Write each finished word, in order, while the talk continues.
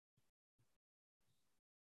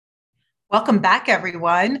Welcome back,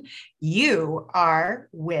 everyone. You are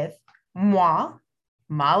with moi,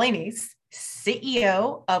 Molly Nice,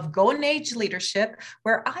 CEO of Golden Age Leadership,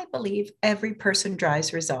 where I believe every person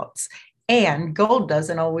drives results. And gold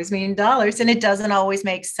doesn't always mean dollars, and it doesn't always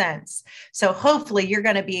make sense. So hopefully you're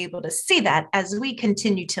going to be able to see that as we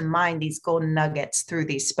continue to mine these golden nuggets through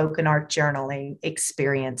these spoken art journaling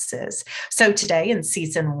experiences. So today in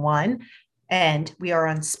season one, and we are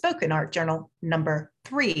on spoken art journal number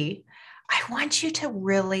 3, I want you to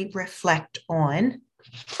really reflect on,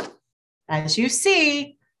 as you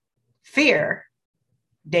see, fear.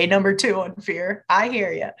 Day number 2 on fear. I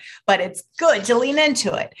hear you, but it's good to lean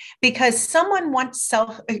into it because someone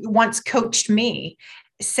once coached me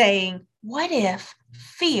saying, what if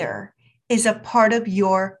fear is a part of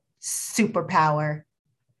your superpower?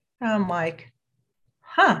 I'm like,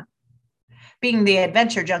 huh. Being the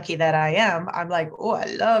adventure junkie that I am, I'm like, oh, I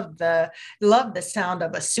love the sound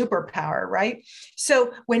of a superpower, right?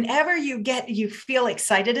 So whenever you feel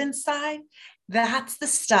excited inside, that's the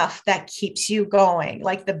stuff that keeps you going.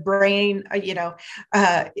 Like the brain,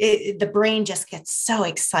 the brain just gets so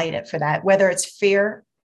excited for that, whether it's fear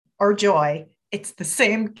or joy. It's the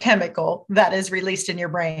same chemical that is released in your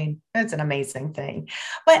brain. It's an amazing thing.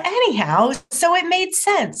 But anyhow, so it made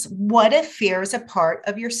sense. What if fear is a part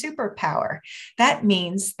of your superpower? That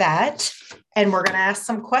means that, and we're going to ask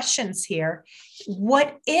some questions here.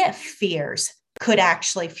 What if fears could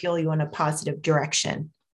actually fuel you in a positive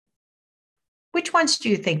direction? Which ones do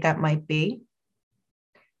you think that might be?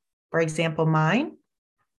 For example, my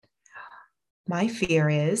fear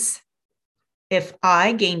is if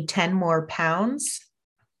I gain 10 more pounds,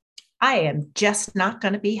 I am just not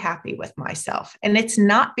going to be happy with myself. And it's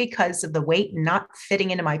not because of the weight not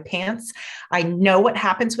fitting into my pants. I know what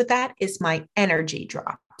happens with that is my energy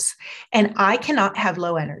drops. And I cannot have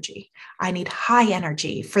low energy. I need high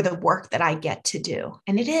energy for the work that I get to do.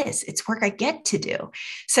 And it's work I get to do.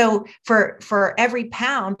 So for every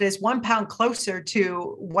pound is 1 pound closer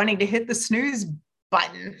to wanting to hit the snooze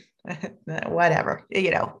button. whatever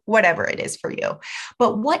it is for you.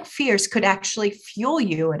 But what fears could actually fuel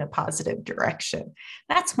you in a positive direction?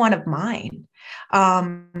 That's one of mine.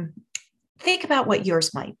 Think about what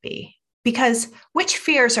yours might be, because which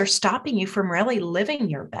fears are stopping you from really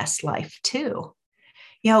living your best life too?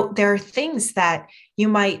 There are things that you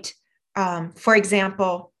might, for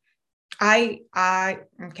example, so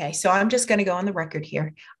I'm just going to go on the record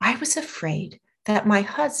here. I was afraid that my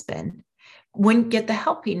husband wouldn't get the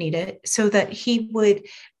help he needed so that he would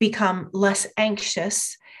become less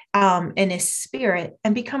anxious in his spirit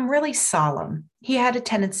and become really solemn. He had a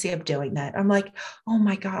tendency of doing that. I'm like, oh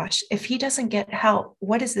my gosh, if he doesn't get help,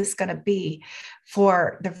 what is this going to be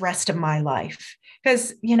for the rest of my life?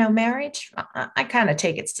 Because, marriage, I kind of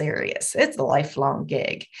take it serious. It's a lifelong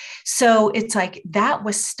gig. So it's like that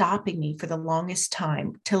was stopping me for the longest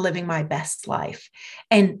time to living my best life.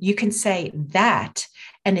 And you can say that,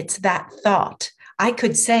 and it's that thought. I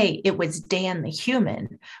could say it was Dan the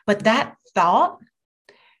human, but that thought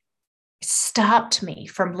stopped me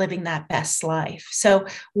from living that best life. So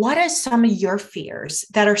what are some of your fears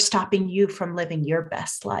that are stopping you from living your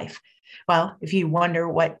best life? Well, if you wonder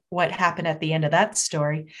what happened at the end of that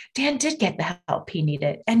story, Dan did get the help he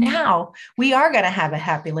needed. And now we are going to have a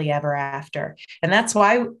happily ever after. And that's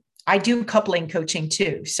why I do coupling coaching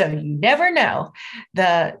too. So you never know,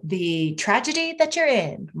 the tragedy that you're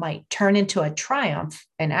in might turn into a triumph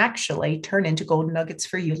and actually turn into golden nuggets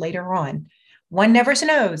for you later on. One never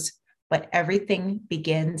knows, but everything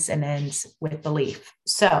begins and ends with belief.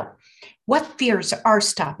 So what fears are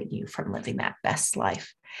stopping you from living that best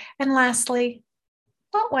life? And lastly,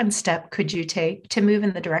 what one step could you take to move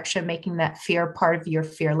in the direction of making that fear part of your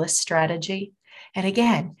fearless strategy? And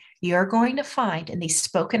again, you're going to find in these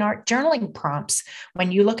spoken art journaling prompts,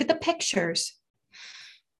 when you look at the pictures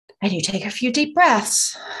and you take a few deep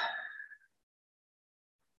breaths,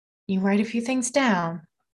 you write a few things down,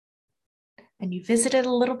 and you visit it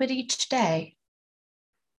a little bit each day,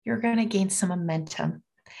 you're going to gain some momentum.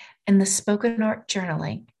 And the spoken art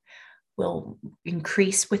journaling will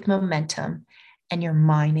increase with momentum and your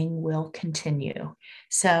mining will continue.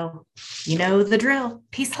 So you know the drill.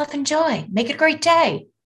 Peace, love, and joy. Make it a great day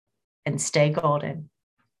and stay golden.